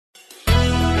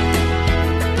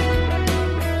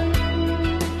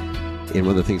and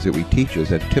one of the things that we teach is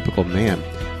that a typical man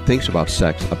thinks about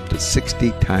sex up to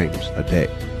 60 times a day.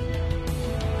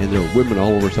 And there are women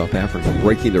all over South Africa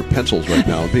breaking their pencils right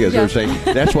now because they're saying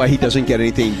that's why he doesn't get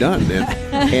anything done.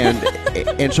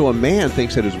 And so a man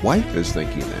thinks that his wife is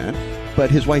thinking that, but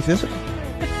his wife isn't.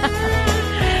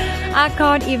 I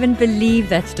can't even believe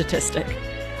that statistic.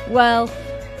 Well,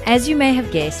 as you may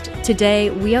have guessed, today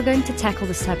we are going to tackle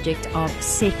the subject of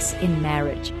sex in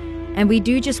marriage. And we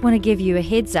do just want to give you a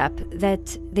heads up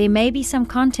that there may be some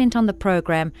content on the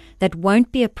program that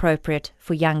won't be appropriate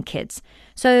for young kids.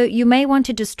 So you may want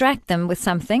to distract them with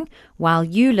something while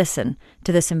you listen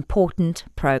to this important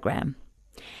program.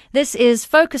 This is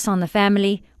Focus on the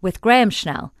Family with Graham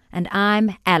Schnell, and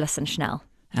I'm Alison Schnell.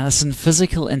 Alison,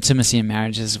 physical intimacy in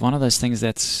marriage is one of those things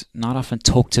that's not often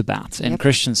talked about in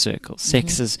Christian circles.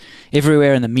 Sex is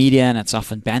everywhere in the media, and it's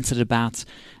often bantered about,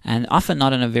 and often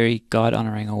not in a very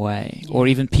God-honoring way, or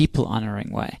even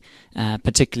people-honoring way,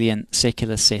 particularly in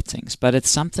secular settings. But it's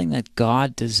something that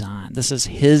God designed. This is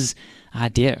His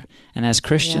idea. And as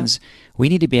Christians, we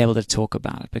need to be able to talk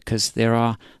about it because there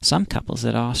are some couples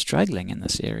that are struggling in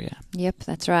this area. Yep,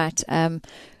 that's right.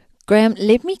 Graham,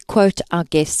 let me quote our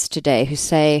guests today who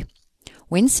say,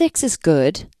 when sex is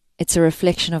good, it's a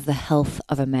reflection of the health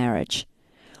of a marriage.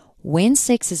 When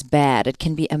sex is bad, it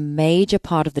can be a major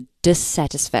part of the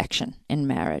dissatisfaction in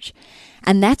marriage.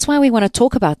 And that's why we want to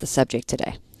talk about the subject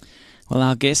today. Well,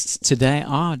 our guests today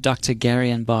are Dr. Gary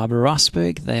and Barbara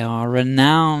Rosberg. They are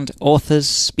renowned authors,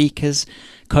 speakers,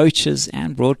 coaches,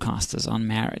 and broadcasters on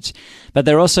marriage. But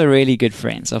they're also really good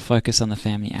friends of Focus on the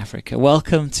Family Africa.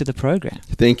 Welcome to the program.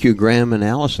 Thank you, Graham and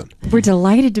Alison. We're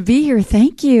delighted to be here.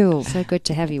 Thank you. So good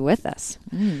to have you with us.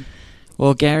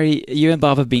 Well, Gary, you and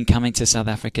Bob have been coming to South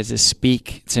Africa to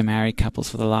speak to married couples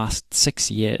for the last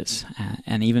 6 years.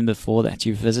 And even before that,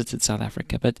 you've visited South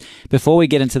Africa. But before we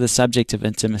get into the subject of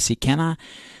intimacy, can I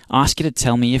ask you to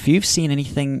tell me if you've seen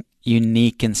anything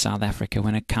unique in South Africa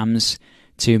when it comes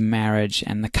to marriage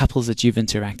and the couples that you've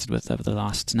interacted with over the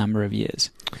last number of years?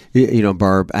 You know,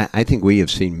 Barb, I think we have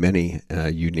seen many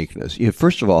uniqueness.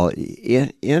 First of all,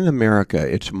 in America,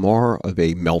 it's more of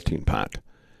a melting pot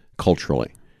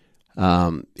culturally.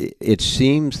 It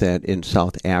seems that in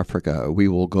South Africa, we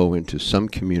will go into some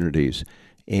communities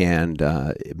and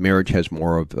marriage has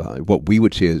more of what we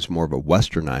would see as more of a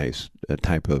westernized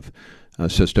type of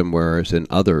system, whereas in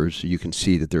others, you can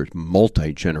see that there's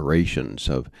multi-generations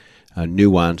of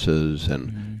nuances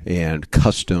and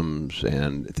customs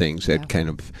and things that kind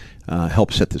of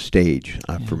help set the stage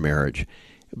for marriage.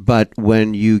 But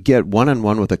when you get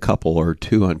one-on-one with a couple or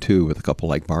two-on-two with a couple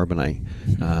like Barb and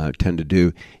I tend to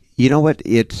do, you know what?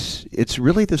 It's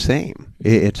really the same.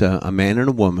 It's a man and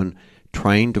a woman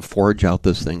trying to forge out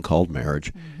this thing called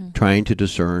marriage, trying to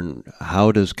discern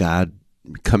how does God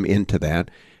come into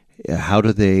that. How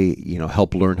do they,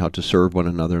 help learn how to serve one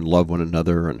another and love one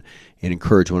another and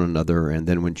encourage one another? And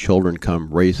then when children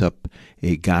come, raise up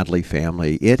a godly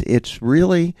family. It's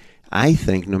really, I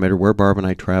think, no matter where Barb and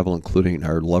I travel, including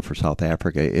our love for South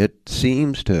Africa, it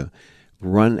seems to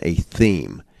run a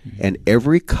theme. And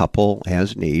every couple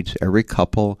has needs. Every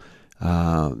couple,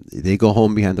 they go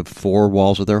home behind the four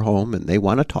walls of their home and they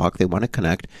want to talk, they want to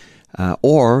connect,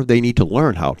 or they need to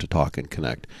learn how to talk and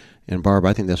connect. And Barb,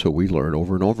 I think that's what we learn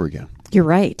over and over again. You're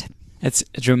right.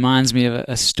 It reminds me of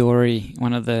a story,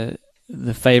 one of the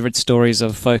favorite stories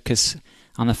of Focus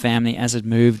on the Family as it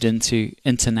moved into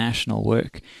international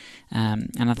work.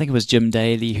 And I think it was Jim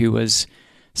Daly who was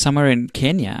somewhere in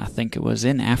Kenya, I think it was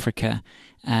in Africa,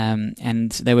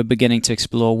 and they were beginning to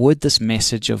explore, would this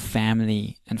message of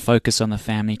family and focus on the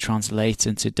family translate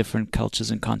into different cultures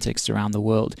and contexts around the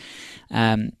world?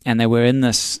 And they were in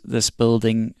this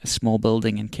building, a small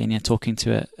building in Kenya, talking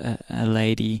to a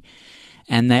lady,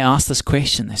 and they asked this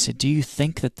question. They said, do you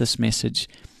think that this message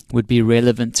would be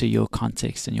relevant to your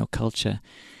context and your culture?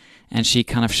 And she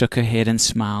kind of shook her head and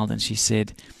smiled, and she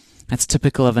said, that's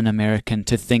typical of an American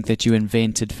to think that you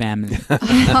invented family.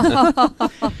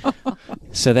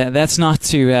 So that's not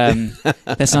to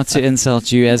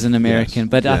insult you as an American,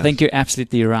 but I think you're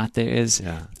absolutely right. There is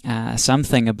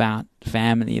something about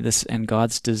family, and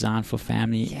God's design for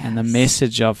family, and the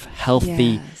message of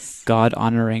healthy,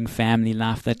 God-honoring family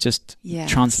life that just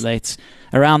translates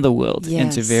around the world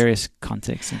into various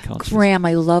contexts and cultures. Graham,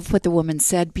 I love what the woman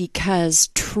said, because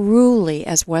truly,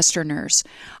 as Westerners,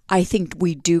 I think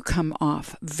we do come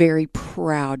off very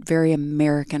proud, very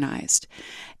Americanized.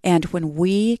 And when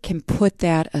we can put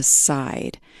that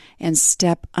aside and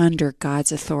step under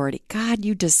God's authority, God,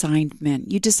 you designed men,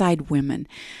 you designed women.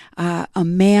 A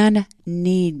man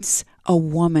needs a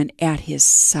woman at his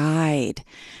side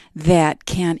that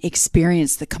can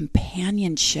experience the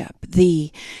companionship,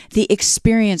 the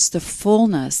experience, the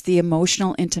fullness, the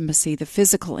emotional intimacy, the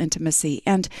physical intimacy,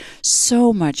 and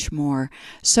so much more.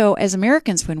 So as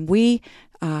Americans, when we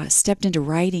stepped into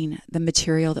writing the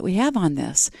material that we have on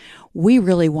this, we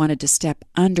really wanted to step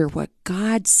under what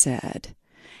God said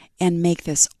and make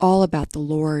this all about the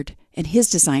Lord and His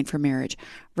design for marriage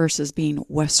versus being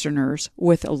Westerners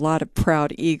with a lot of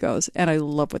proud egos. And I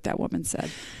love what that woman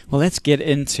said. Well, let's get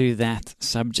into that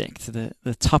subject,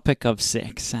 the topic of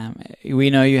sex. We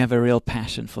know you have a real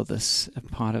passion for this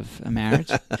part of a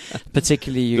marriage,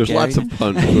 particularly you, There's Gary. lots of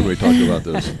puns when we talk about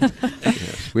this.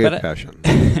 Yes, we have passion.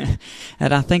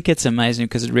 And I think it's amazing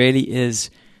because it really is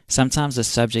sometimes a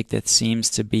subject that seems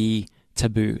to be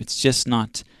taboo. It's just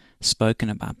not spoken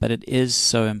about, but it is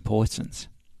so important.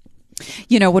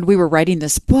 You know, when we were writing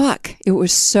this book, it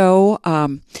was so,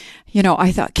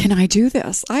 I thought, can I do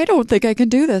this? I don't think I can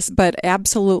do this. But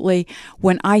absolutely,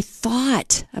 when I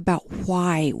thought about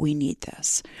why we need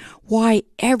this, why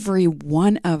every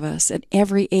one of us at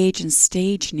every age and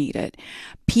stage need it,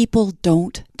 people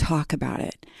don't talk about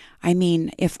it. I mean,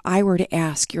 if I were to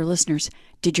ask your listeners,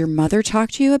 did your mother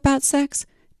talk to you about sex?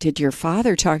 Did your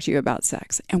father talk to you about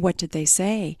sex? And what did they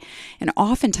say? And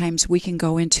oftentimes we can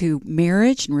go into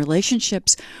marriage and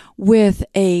relationships with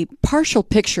a partial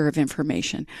picture of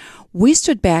information. We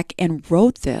stood back and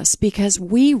wrote this because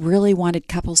we really wanted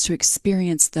couples to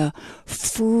experience the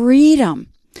freedom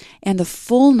and the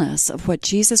fullness of what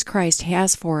Jesus Christ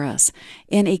has for us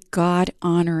in a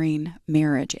God-honoring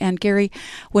marriage. And Gary,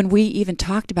 when we even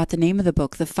talked about the name of the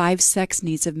book, The 5 Sex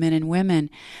Needs of Men and Women,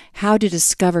 how to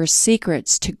discover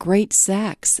secrets to great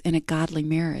sex in a godly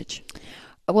marriage.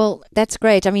 Well, that's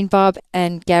great. I mean, Bob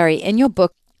and Gary, in your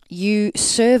book, you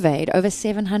surveyed over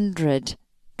 700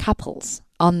 couples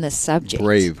on this subject.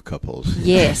 Brave couples.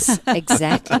 Yes,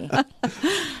 exactly.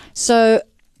 So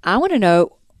I want to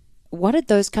know, what did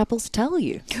those couples tell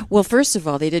you? Well, first of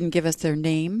all, they didn't give us their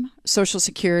name, social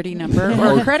security number,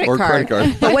 or credit card.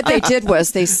 But what they did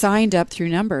was they signed up through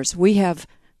numbers. We have,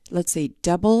 let's see,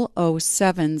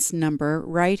 007's number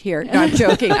right here. No, I'm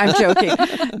joking. I'm joking.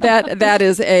 That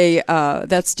is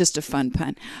that's just a fun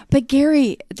pun. But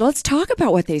Gary, let's talk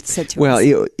about what they said to us.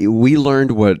 Well, we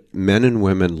learned what men and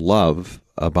women love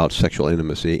about sexual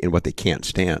intimacy and what they can't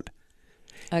stand.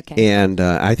 Okay. And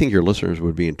I think your listeners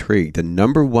would be intrigued. The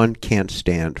number one can't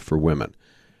stand for women.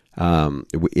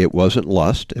 It wasn't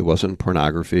lust. It wasn't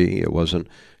pornography. It wasn't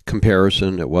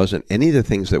comparison. It wasn't any of the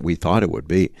things that we thought it would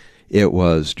be. It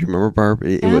was, do you remember, Barb?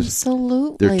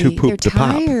 Absolutely. They're too pooped to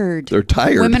pop. They're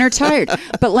tired. Women are tired.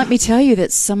 But let me tell you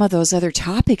that some of those other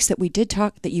topics that we did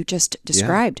talk, that you just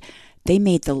described, they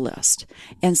made the list.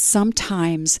 And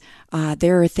sometimes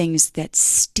there are things that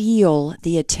steal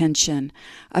the attention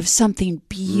of something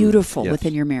beautiful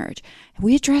within your marriage.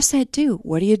 We address that too.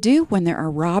 What do you do when there are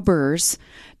robbers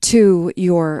to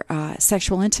your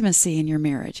sexual intimacy in your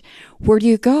marriage? Where do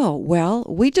you go? Well,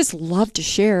 we just love to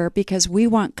share because we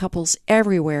want couples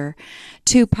everywhere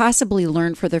to possibly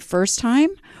learn for the first time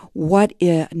what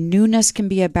newness can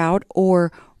be about, or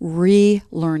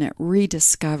relearn it,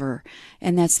 rediscover.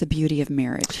 And that's the beauty of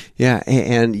marriage. Yeah,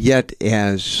 and yet,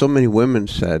 as so many women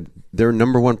said, their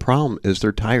number one problem is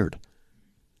they're tired.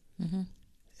 Mm-hmm.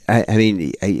 I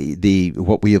mean,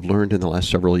 what we have learned in the last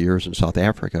several years in South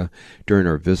Africa during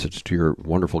our visits to your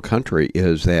wonderful country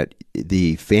is that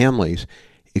the families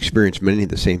experience many of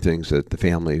the same things that the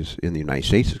families in the United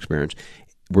States experience.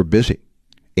 We're busy.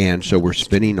 And so we're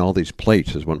spinning all these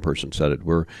plates, as one person said it.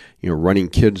 We're, running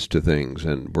kids to things,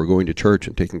 and we're going to church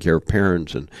and taking care of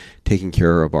parents and taking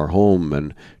care of our home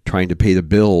and trying to pay the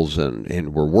bills,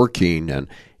 and we're working.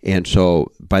 And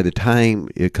so by the time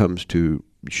it comes to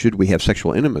should we have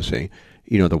sexual intimacy,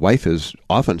 the wife is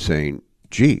often saying,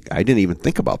 gee, I didn't even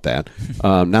think about that.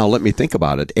 Now let me think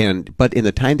about it. But in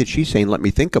the time that she's saying, let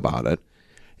me think about it,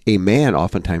 a man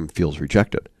oftentimes feels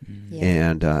rejected.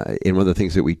 Yeah. And one of the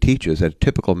things that we teach is that a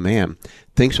typical man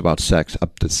thinks about sex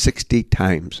up to 60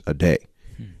 times a day.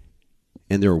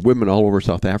 And there are women all over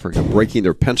South Africa breaking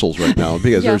their pencils right now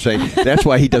because they're saying that's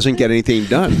why he doesn't get anything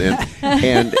done.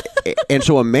 And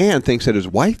so a man thinks that his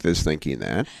wife is thinking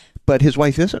that, but his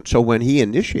wife isn't. So when he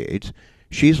initiates,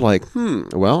 she's like,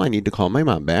 well, I need to call my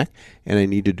mom back, and I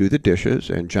need to do the dishes,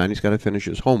 and Johnny's got to finish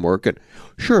his homework. And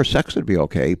sure, sex would be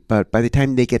okay, but by the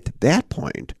time they get to that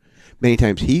point, many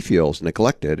times he feels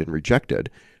neglected and rejected,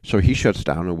 so he shuts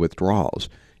down and withdraws.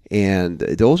 And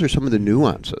those are some of the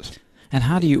nuances. And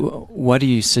what do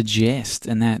you suggest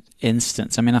in that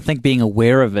instance? I mean, I think being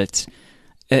aware of it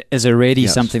is already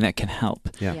Yes. something that can help.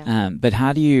 Yeah. Yeah. But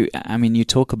how do you, I mean, you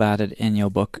talk about it in your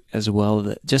book as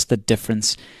well, just the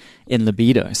difference in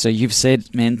libido. So you've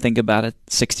said men think about it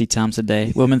 60 times a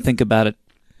day. Women think about it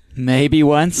maybe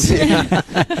once.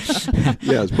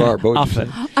 Yes, Barb, what would you say?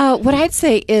 Often. What I'd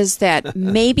say is that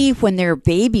maybe when there are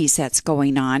babies that's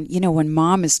going on, when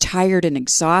mom is tired and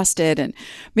exhausted and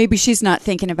maybe she's not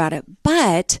thinking about it.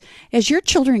 But as your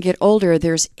children get older,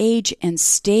 there's age and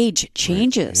stage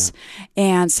changes.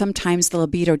 And sometimes the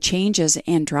libido changes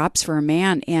and drops for a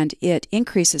man and it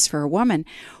increases for a woman.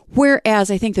 Whereas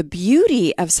I think the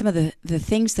beauty of some of the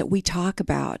things that we talk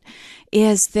about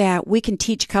is that we can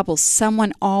teach couples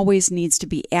someone always needs to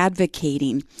be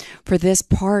advocating for this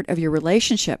part of your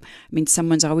relationship. I mean,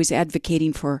 someone's always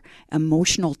advocating for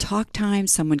emotional talk time.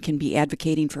 Someone can be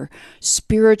advocating for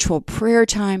spiritual prayer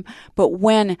time. But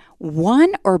when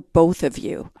one or both of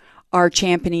you are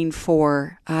championing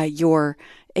for your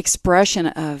expression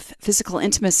of physical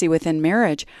intimacy within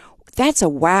marriage, that's a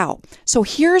wow. So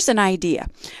here's an idea.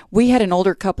 We had an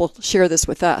older couple share this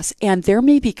with us, and there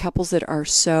may be couples that are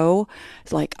so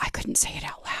like, I couldn't say it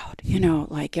out loud,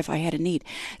 like if I had a need.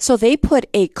 So they put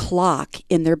a clock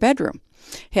in their bedroom.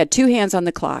 Had two hands on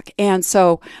the clock. And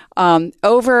so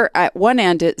over at one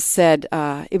end, it said,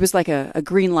 it was like a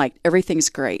green light. Everything's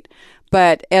great.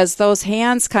 But as those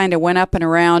hands kind of went up and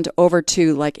around over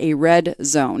to like a red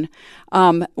zone,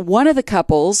 one of the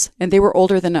couples, and they were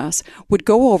older than us, would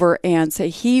go over and say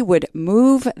he would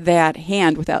move that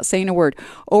hand without saying a word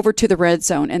over to the red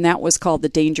zone, and that was called the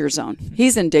danger zone.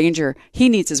 He's in danger. He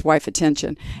needs his wife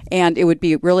attention, and it would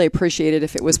be really appreciated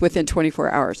if it was within 24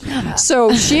 hours.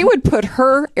 So she would put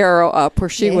her arrow up where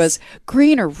she was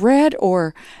green or red,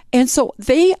 and so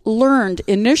they learned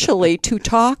initially to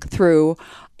talk through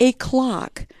a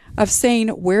clock of saying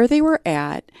where they were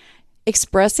at,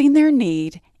 expressing their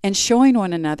need, and showing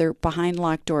one another behind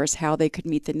locked doors how they could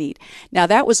meet the need. Now,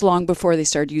 that was long before they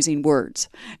started using words.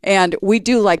 And we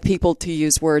do like people to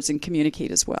use words and communicate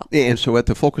as well. And so at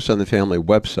the Focus on the Family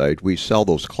website, we sell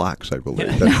those clocks, I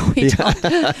believe. No, we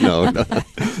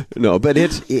don't. No, but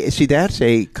see, that's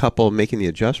a couple making the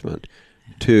adjustment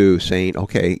to saying,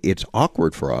 okay, it's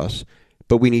awkward for us,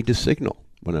 but we need to signal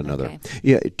one another. Okay.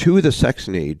 Yeah, two of the sex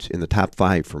needs in the top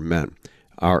 5 for men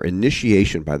are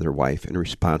initiation by their wife and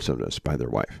responsiveness by their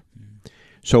wife.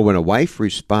 So when a wife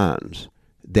responds,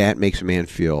 that makes a man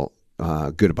feel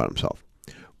good about himself.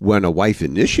 When a wife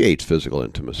initiates physical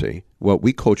intimacy, what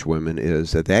we coach women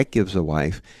is that gives a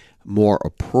wife more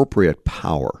appropriate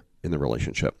power in the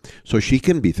relationship. So she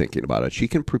can be thinking about it. She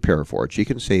can prepare for it. She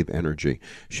can save energy.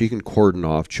 She can cordon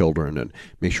off children and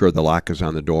make sure the lock is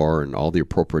on the door and all the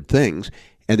appropriate things.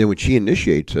 And then when she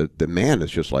initiates it, the man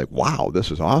is just like, wow, this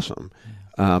is awesome.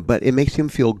 But it makes him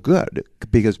feel good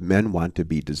because men want to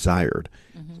be desired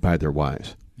by their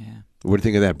wives. Yeah. What do you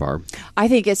think of that, Barb? I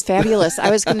think it's fabulous.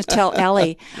 I was going to tell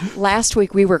Ellie, last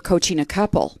week we were coaching a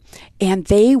couple, and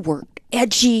they were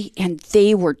edgy, and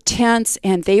they were tense,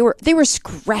 and they were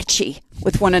scratchy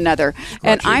with one another.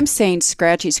 And I'm saying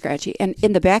scratchy. And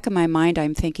in the back of my mind,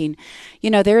 I'm thinking,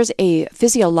 there's a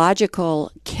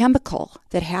physiological chemical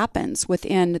that happens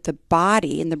within the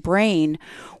body, in the brain,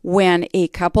 when a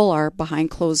couple are behind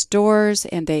closed doors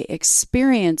and they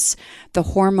experience the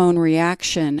hormone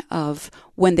reaction of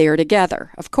when they are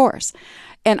together, of course.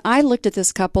 And I looked at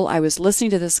this couple, I was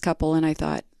listening to this couple, and I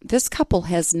thought, this couple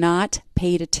has not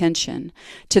paid attention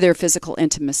to their physical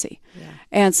intimacy. Yeah.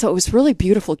 And so it was really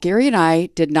beautiful. Gary and I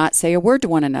did not say a word to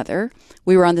one another.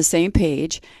 We were on the same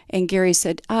page. And Gary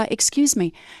said, excuse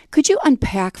me, could you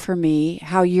unpack for me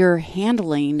how you're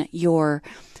handling your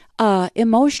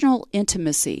emotional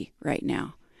intimacy right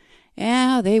now?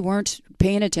 Yeah, they weren't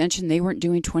paying attention. They weren't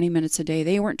doing 20 minutes a day.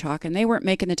 They weren't talking. They weren't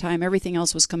making the time. Everything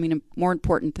else was coming in more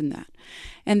important than that.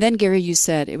 And then, Gary, you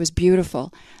said, it was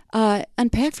beautiful.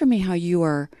 Unpack for me how you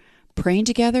are praying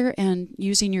together and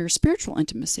using your spiritual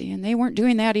intimacy. And they weren't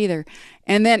doing that either.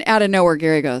 And then out of nowhere,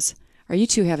 Gary goes, are you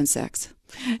two having sex?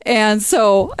 And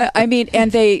so, and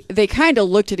they kind of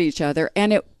looked at each other,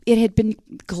 and it had been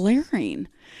glaring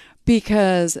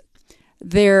because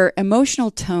their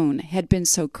emotional tone had been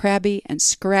so crabby and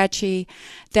scratchy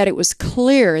that it was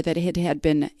clear that it had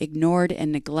been ignored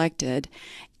and neglected,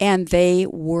 and they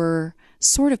were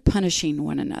sort of punishing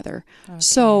one another. Okay.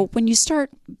 So when you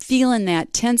start feeling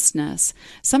that tenseness,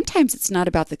 sometimes it's not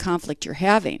about the conflict you're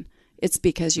having. It's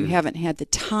because you haven't had the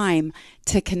time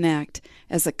to connect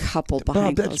as a couple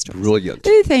behind Bob, closed that's doors. brilliant.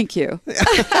 Thank you.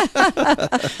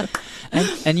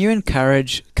 And you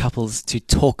encourage couples to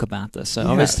talk about this. So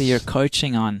obviously you're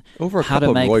coaching on Over a how cup to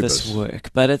of make this rooibos.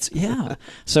 work. But it's,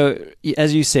 So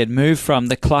as you said, move from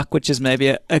the clock, which is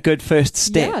maybe a good first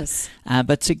step. Yes.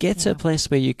 But to get to a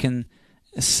place where you can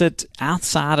sit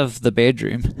outside of the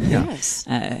bedroom, Yes.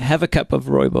 have a cup of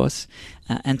rooibos,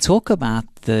 and talk about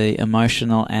the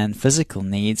emotional and physical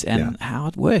needs and how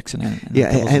it works.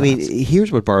 I mean,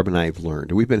 here's what Barb and I have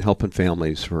learned. We've been helping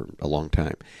families for a long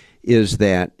time, is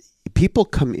that people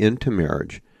come into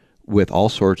marriage with all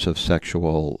sorts of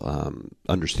sexual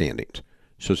understandings.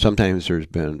 So sometimes there's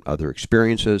been other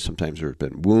experiences, sometimes there's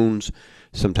been wounds,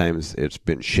 sometimes it's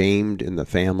been shamed in the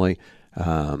family,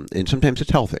 and sometimes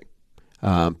it's healthy.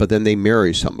 But then they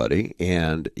marry somebody,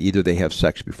 and either they have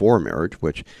sex before marriage,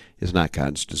 which is not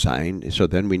God's design. So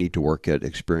then we need to work at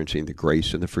experiencing the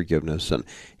grace and the forgiveness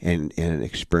and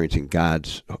experiencing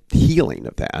God's healing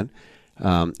of that.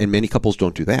 And many couples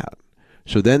don't do that.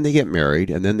 So then they get married,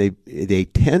 and then they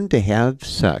tend to have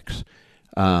sex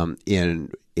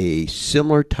in a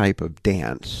similar type of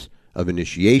dance, of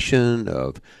initiation,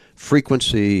 of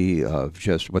frequency, of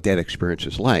just what that experience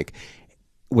is like,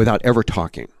 without ever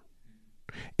talking.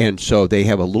 And so they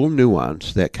have a little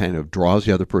nuance that kind of draws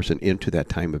the other person into that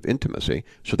time of intimacy.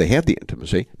 So they have the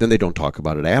intimacy, then they don't talk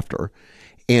about it after.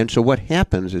 And so what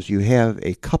happens is you have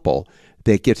a couple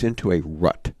that gets into a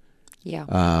rut. Yeah.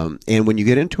 And when you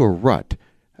get into a rut,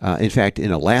 in fact,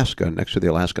 in Alaska, next to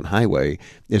the Alaskan Highway,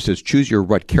 it says choose your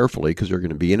rut carefully because they're going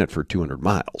to be in it for 200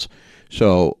 miles.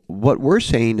 So what we're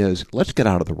saying is let's get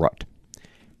out of the rut.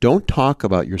 Don't talk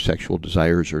about your sexual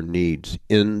desires or needs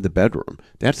in the bedroom.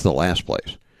 That's the last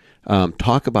place.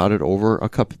 Talk about it over a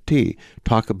cup of tea.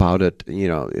 Talk about it,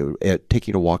 at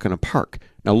taking a walk in a park.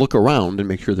 Now look around and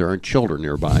make sure there aren't children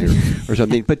nearby or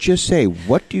something. But just say,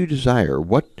 what do you desire?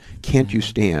 What can't you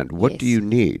stand? What do you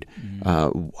need?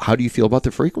 How do you feel about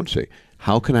the frequency?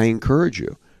 How can I encourage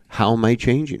you? How am I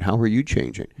changing? How are you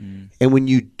changing? And when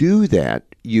you do that,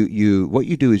 what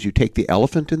you do is you take the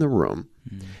elephant in the room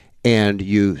and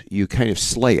you kind of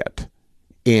slay it.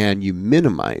 And you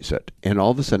minimize it, and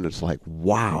all of a sudden it's like,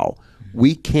 wow,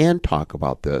 we can talk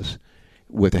about this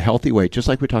with a healthy way, just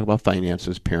like we talk about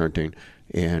finances, parenting,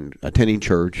 and attending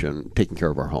church and taking care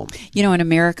of our home. In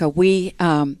America, we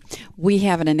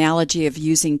have an analogy of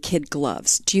using kid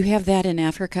gloves. Do you have that in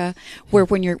Africa, where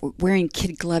when you're wearing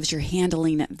kid gloves, you're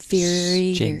handling it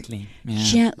very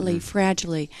gently,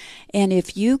 fragilely, and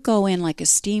if you go in like a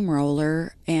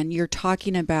steamroller and you're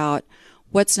talking about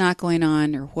what's not going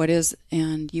on or what is,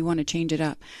 and you want to change it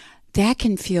up, that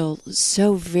can feel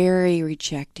so very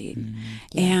rejecting.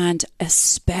 And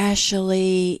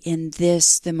especially in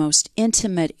the most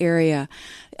intimate area,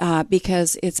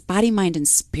 because it's body, mind, and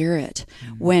spirit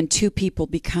when two people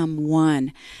become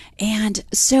one. And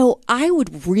so I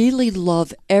would really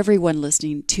love everyone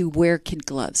listening to wear kid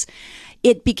gloves.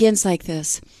 It begins like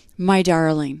this. My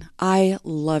darling, I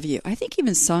love you. I think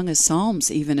even Song of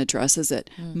Psalms even addresses it.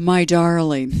 My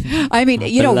darling. I mean,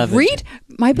 beloved. read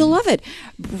my beloved.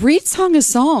 Read Song of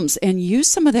Psalms and use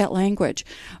some of that language.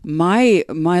 My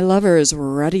lover is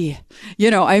ruddy. You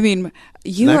are Not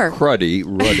cruddy,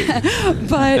 ruddy.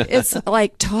 but it's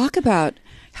like, talk about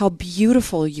how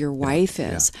beautiful your wife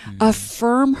is.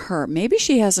 Affirm her. Maybe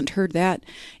she hasn't heard that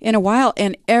in a while.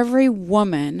 And every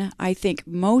woman, I think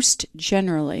most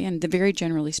generally, and very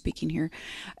generally speaking here,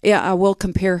 will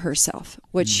compare herself.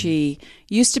 What she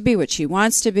used to be, what she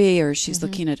wants to be, or she's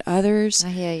looking at others. I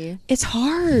hear you. It's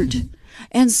hard.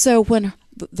 And so when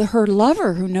her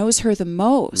lover, who knows her the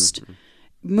most,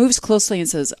 moves closely and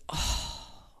says, oh,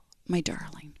 my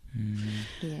darling.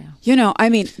 Yeah.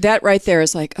 That right there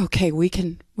is like, okay, we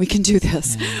can do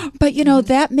this. But,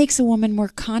 that makes a woman more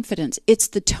confident. It's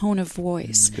the tone of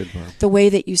voice, the way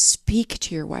that you speak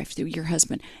to your wife, to your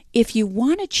husband. If you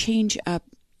want to change up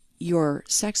your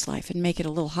sex life and make it a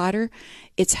little hotter,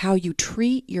 it's how you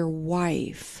treat your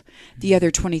wife the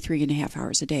other 23 and a half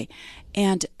hours a day.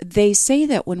 And they say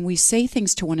that when we say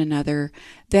things to one another,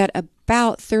 that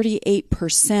about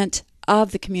 38%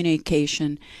 of the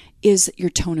communication is your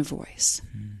tone of voice.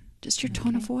 Just your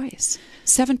tone of voice.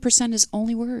 7% is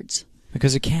only words.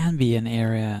 Because it can be an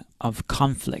area of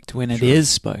conflict when it is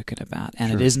spoken about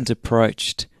and it isn't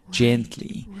approached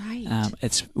gently. Right.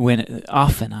 It's when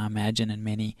often, I imagine, in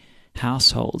many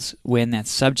households, when that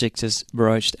subject is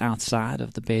broached outside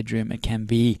of the bedroom, it can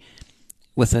be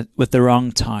with the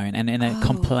wrong tone and in a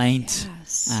complaint.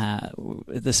 Yes.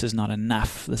 This is not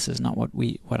enough. This is not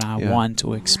what I want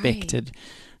or expected.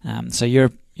 So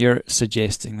you're You're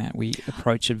suggesting that we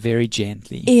approach it very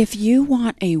gently. If you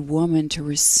want a woman to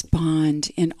respond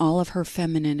in all of her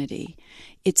femininity,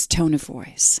 it's tone of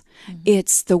voice.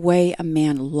 It's the way a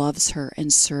man loves her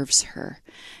and serves her.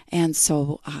 And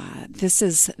so this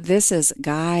is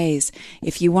guys,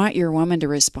 if you want your woman to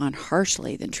respond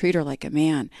harshly, then treat her like a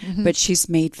man. But she's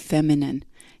made feminine.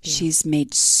 Yeah. She's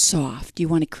made soft. You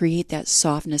want to create that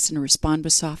softness and respond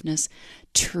with softness.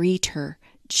 Treat her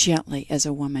gently as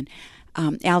a woman.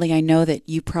 Allie, I know that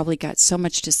you probably got so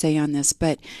much to say on this,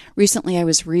 but recently I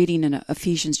was reading in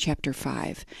Ephesians chapter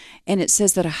 5, and it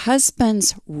says that a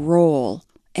husband's role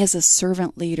as a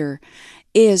servant leader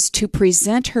is to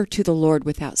present her to the Lord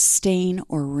without stain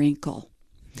or wrinkle.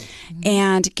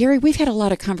 And Gary, we've had a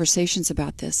lot of conversations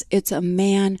about this. It's a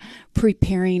man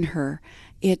preparing her.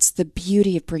 It's the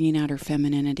beauty of bringing out her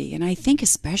femininity. And I think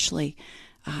especially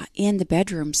in the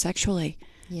bedroom sexually,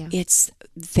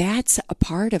 that's a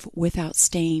part of without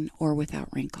stain or without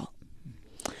wrinkle.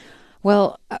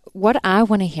 Well, what I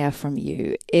want to hear from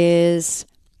you is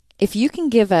if you can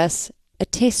give us a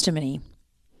testimony,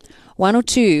 one or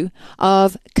two,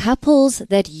 of couples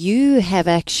that you have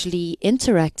actually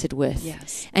interacted with.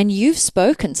 Yes. And you've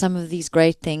spoken some of these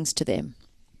great things to them.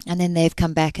 And then they've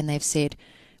come back and they've said,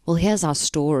 well, here's our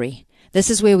story. This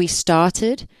is where we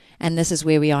started and this is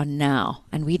where we are now.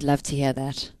 And we'd love to hear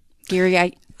that.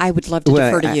 Gary, I would love to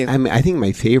defer to you. I think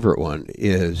my favorite one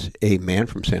is a man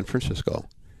from San Francisco.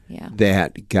 Yeah.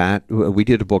 We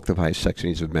did a book, The 5 Sex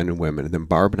Needs of Men and Women, and then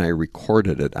Barb and I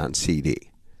recorded it on CD.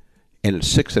 And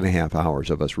it's 6.5 hours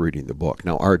of us reading the book.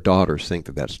 Now, our daughters think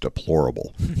that that's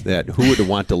deplorable. That who would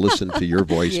want to listen to your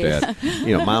voice, Dad?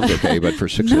 Mom's okay, but for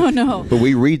 6 hours. No. But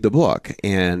we read the book,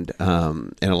 and a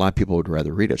lot of people would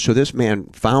rather read it. So this man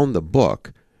found the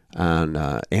book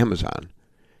on Amazon,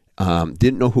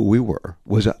 didn't know who we were,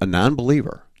 was a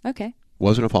non-believer. Okay.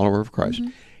 Wasn't a follower of Christ,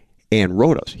 and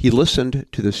wrote us. He listened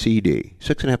to the CD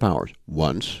 6.5 hours,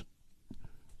 once,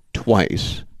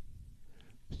 twice,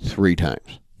 3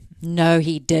 times. No,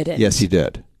 he didn't. Yes, he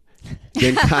did.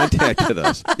 Then contacted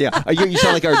us. Yeah, you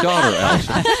sound like our daughter,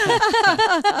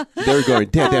 Allison. They're going,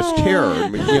 Dad, that's terror. I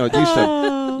mean, you used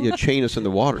to chain us in the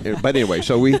water. But anyway,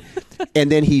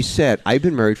 and then he said, I've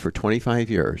been married for 25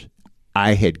 years.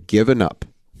 I had given up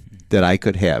that I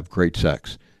could have great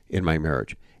sex in my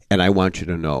marriage. And I want you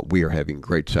to know we are having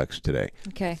great sex today.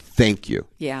 Okay. Thank you.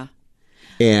 Yeah.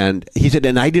 And he said,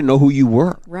 and I didn't know who you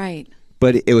were. Right.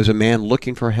 But it was a man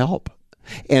looking for help.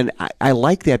 And I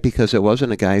like that because it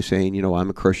wasn't a guy saying, I'm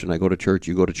a Christian, I go to church,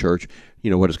 you go to church,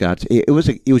 what does God say? It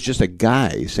was just a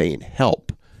guy saying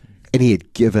help. And he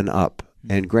had given up.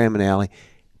 And Graham and Allie,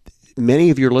 many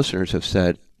of your listeners have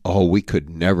said, we could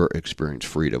never experience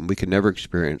freedom. We could never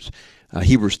experience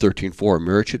Hebrews 13:4,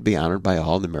 marriage should be honored by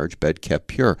all, and the marriage bed kept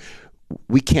pure.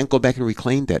 We can't go back and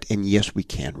reclaim that. And yes, we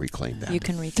can reclaim that. You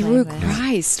can reclaim Through that.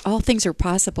 Christ, all things are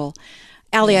possible.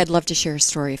 Allie, I'd love to share a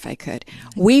story if I could.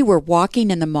 We were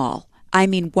walking in the mall. I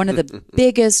mean, one of the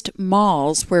biggest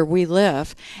malls where we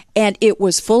live. And it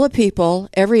was full of people,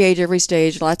 every age, every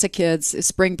stage, lots of kids,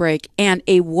 spring break. And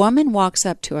a woman walks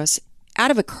up to us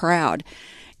out of a crowd.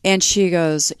 And she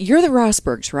goes, "You're the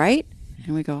Rosbergs, right?"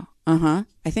 And we go, "Uh-huh,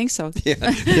 I think so." Yeah,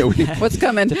 What's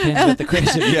coming? Depends what the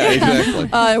question. Yeah, exactly.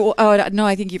 No,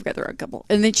 I think you've got the wrong couple.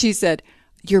 And then she said,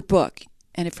 "Your book."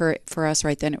 And for us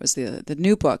right then, it was the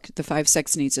new book, The 5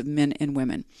 Sex Needs of Men and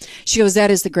Women. She goes, "That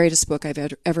is the greatest book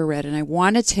I've ever read. And I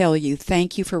want to tell you,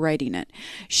 thank you for writing it."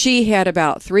 She had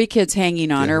about 3 kids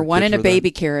hanging on her, one in a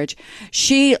baby carriage.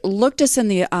 She looked us in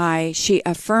the eye. She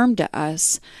affirmed to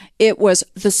us. It was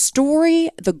the story,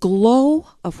 the glow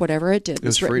of whatever it did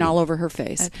was written freedom. all over her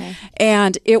face. Okay.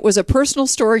 And it was a personal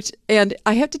story. And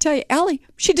I have to tell you, Allie,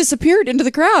 she disappeared into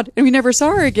the crowd and we never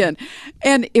saw her again.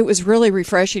 And it was really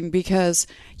refreshing because,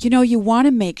 you want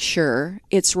to make sure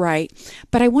it's right.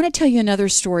 But I want to tell you another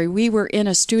story. We were in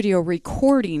a studio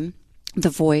recording The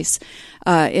Voice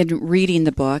and reading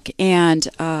the book. And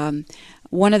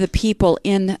one of the people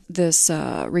in this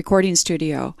recording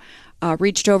studio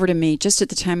reached over to me just at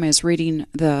the time I was reading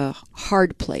The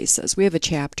Hard Places. We have a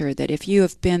chapter that if you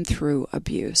have been through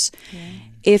abuse,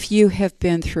 if you have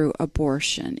been through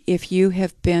abortion, if you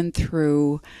have been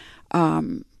through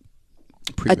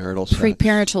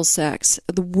premarital sex,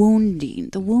 the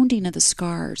wounding of the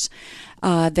scars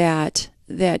that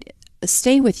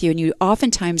stay with you, and you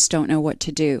oftentimes don't know what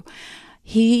to do.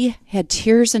 He had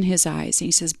tears in his eyes, and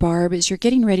he says, "Barb, as you're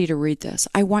getting ready to read this,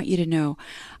 I want you to know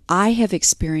I have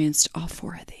experienced all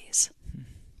 4 of these.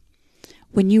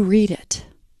 When you read it,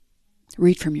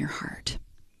 read from your heart."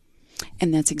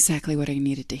 And that's exactly what I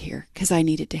needed to hear, because I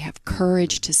needed to have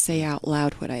courage to say out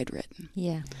loud what I had written.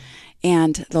 Yeah.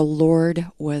 and the Lord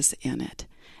was in it.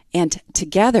 And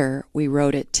together we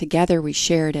wrote it, together we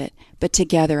shared it, but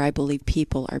together I believe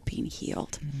people are being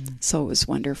healed. So it was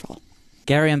wonderful.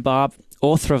 Gary and Barb,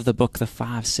 author of the book The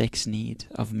 5 Sex Needs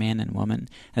of Men and Women,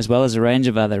 as well as a range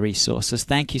of other resources.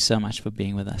 Thank you so much for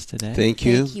being with us today. Thank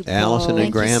you, Thank you, Allison Paul.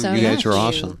 and Thank you Graham. so You guys are much.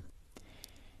 awesome.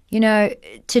 You know,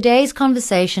 today's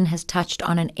conversation has touched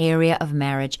on an area of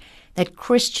marriage that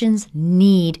Christians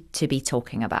need to be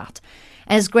talking about.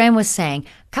 As Graham was saying,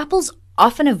 couples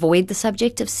often avoid the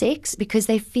subject of sex because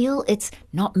they feel it's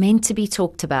not meant to be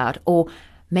talked about, or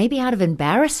maybe out of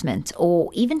embarrassment or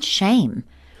even shame.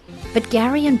 But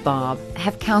Gary and Barb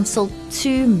have counseled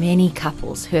too many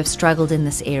couples who have struggled in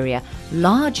this area,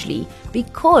 largely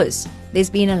because there's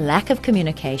been a lack of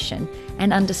communication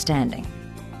and understanding.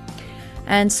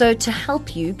 And so to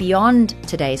help you beyond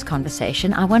today's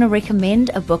conversation, I want to recommend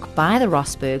a book by the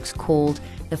Rosbergs called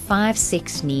The 5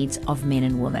 Sex Needs of Men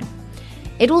and Women.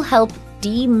 It will help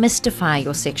demystify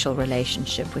your sexual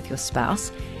relationship with your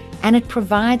spouse, and it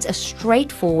provides a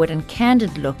straightforward and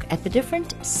candid look at the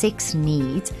different sex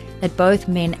needs that both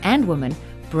men and women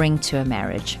bring to a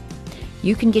marriage.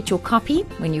 You can get your copy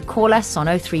when you call us on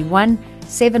 031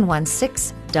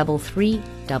 716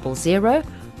 3300,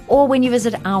 or when you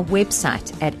visit our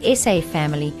website at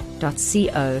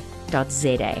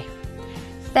safamily.co.za.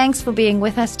 Thanks for being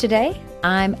with us today.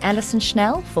 I'm Alison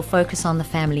Schnell for Focus on the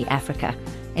Family Africa,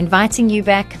 inviting you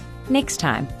back next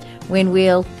time when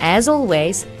we'll, as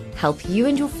always, help you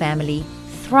and your family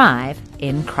thrive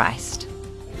in Christ.